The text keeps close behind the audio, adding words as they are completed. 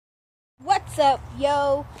What's up,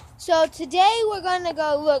 yo? So today we're gonna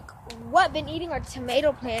go look what been eating our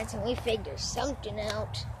tomato plants, and we figured something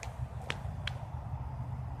out.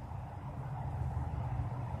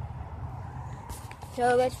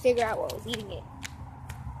 So let's figure out what was eating it.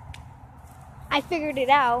 I figured it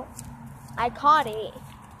out. I caught it,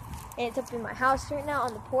 and it's up in my house right now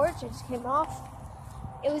on the porch. I just came off.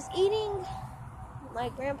 It was eating my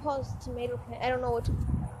grandpa's tomato plant. I don't know what.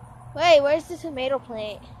 Wait, where's the tomato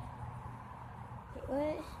plant?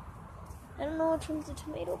 What? I don't know which one's the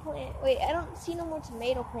tomato plant. Wait, I don't see no more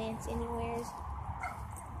tomato plants anywhere.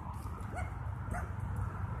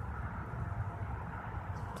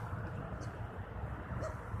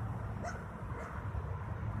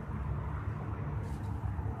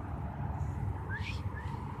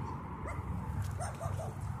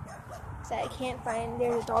 So I can't find.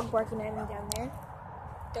 There's a dog barking at me down there.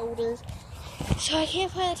 Doders. So I can't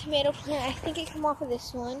find the tomato plant. I think it came off of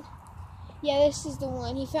this one. Yeah, this is the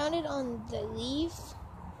one. He found it on the leaf.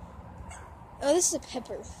 Oh, this is a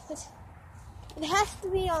pepper. It has to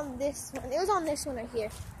be on this one. It was on this one right here.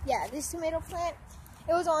 Yeah, this tomato plant.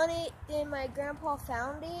 It was on it, and my grandpa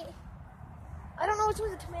found it. I don't know which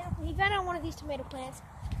one's a tomato plant. He found it on one of these tomato plants.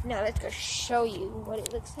 Now, let's go show you what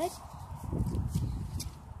it looks like.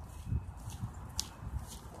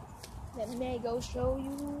 Let me go show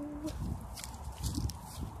you.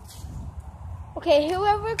 Okay,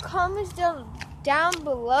 whoever comments down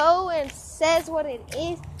below and says what it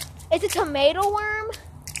is, it's a tomato worm.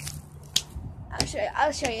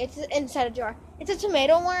 I'll show you. It's inside a jar. It's a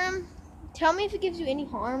tomato worm. Tell me if it gives you any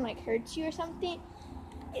harm, like hurts you or something.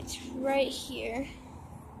 It's right here.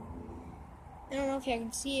 I don't know if I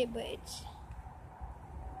can see it, but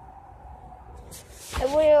I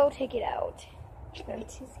will take it out. I'm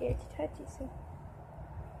too scared to touch it, so.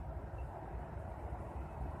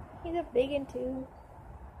 He's a big one too.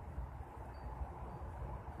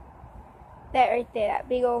 That right there, that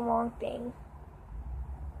big old long thing.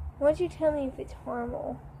 Why don't you tell me if it's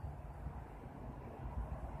harmful?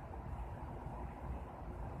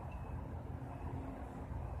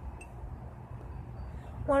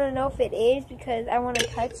 Want to know if it is because I want to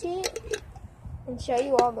touch it and show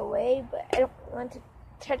you all the way, but I don't want to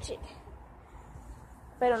touch it.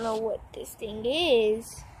 I don't know what this thing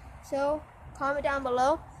is. So, comment down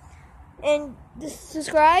below. And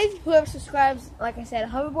subscribe. Whoever subscribes, like I said, a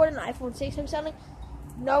hoverboard and an iPhone 6 I'm selling.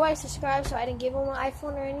 Nobody subscribed, so I didn't give them an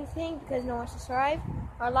iPhone or anything because no one subscribed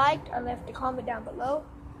or liked or left a comment down below.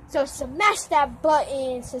 So smash that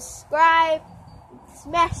button, subscribe,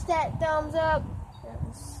 smash that thumbs up,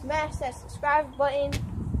 smash that subscribe button,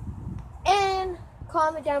 and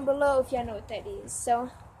comment down below if y'all know what that is.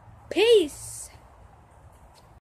 So, peace.